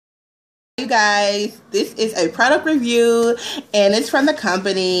You guys, this is a product review and it's from the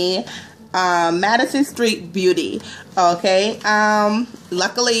company Madison Street Beauty. Okay,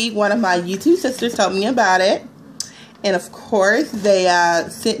 luckily one of my YouTube sisters told me about it, and of course they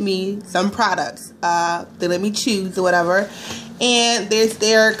sent me some products. They let me choose or whatever, and there's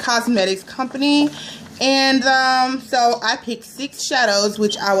their cosmetics company. And so I picked 6 shadows,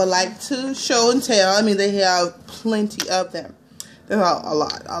 which I would like to show and tell. I mean, they have plenty of them. There's a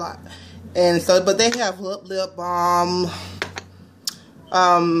lot. And so, but they have lip balm.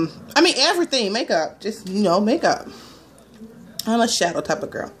 I mean, everything, makeup, just, you know, makeup. I'm a shadow type of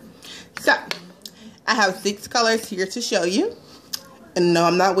girl. So, I have 6 colors here to show you. And no,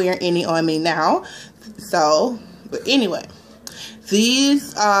 I'm not wearing any on me now. So, but anyway,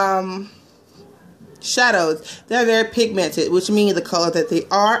 these, shadows, they're very pigmented, which means the color that they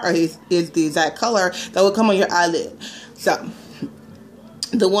are is the exact color that will come on your eyelid. So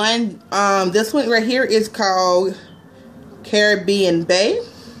the one, this one right here is called Caribbean Bay.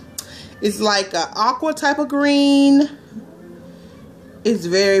 It's like an aqua type of green. It's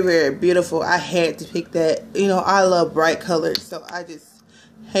very, very beautiful. I had to pick that. You know, I love bright colors, so I just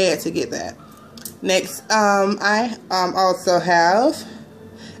had to get that. Next, I also have,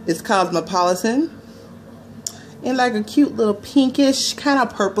 it's Cosmopolitan, in like a cute little pinkish, kind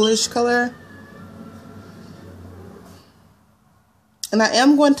of purplish color. And I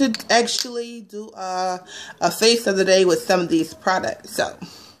am going to actually do a face of the day with some of these products. So,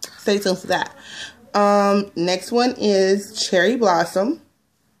 stay tuned for that. Next one is Cherry Blossom.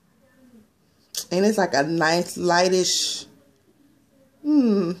 And it's like a nice lightish,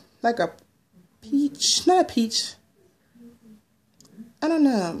 like a peach, not a peach. I don't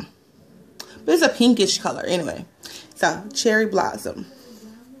know. But it's a pinkish color anyway. So, Cherry Blossom.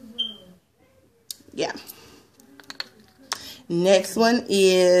 Yeah. Next one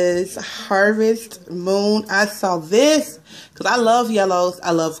is Harvest Moon. I saw this because I love yellows.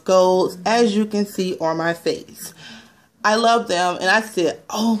 I love golds, as you can see on my face. I love them. And I said,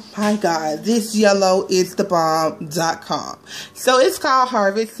 oh my God, this yellow is the bomb.com. So, it's called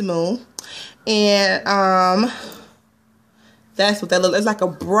Harvest Moon. And that's what that looks like. It's like a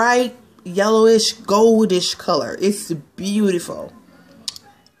bright yellowish goldish color. It's beautiful.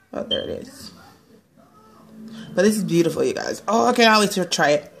 Oh, there it is. But this is beautiful, you guys. Oh, I can't wait to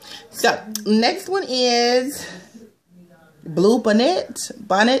try it. So next one is Blue Bonnets,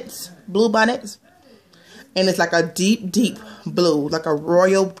 and it's like a deep blue, like a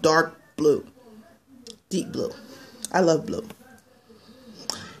royal dark blue, deep blue. I love blue.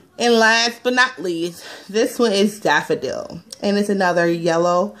 And last but not least, this one is Daffodil, and it's another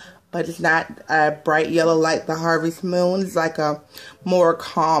yellow. But it's not a bright yellow like the Harvest Moon. It's like a more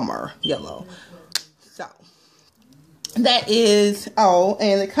calmer yellow. So, that is all.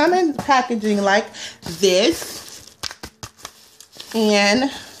 And they come in packaging like this.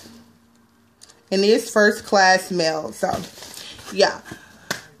 And it is first class mail. So, yeah.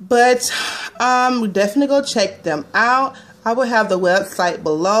 But, definitely go check them out. I will have the website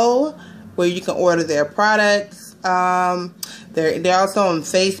below where you can order their products. They're also on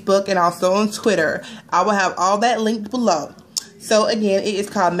Facebook and also on Twitter. I will have all that linked below. So again, it is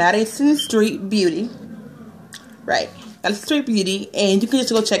called Madison Street Beauty. Right. Madison Street Beauty. And you can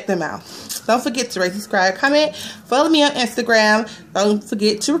just go check them out. Don't forget to rate, subscribe, comment. Follow me on Instagram. Don't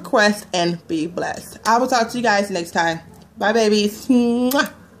forget to request and be blessed. I will talk to you guys next time. Bye, babies.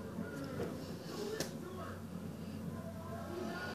 Mwah.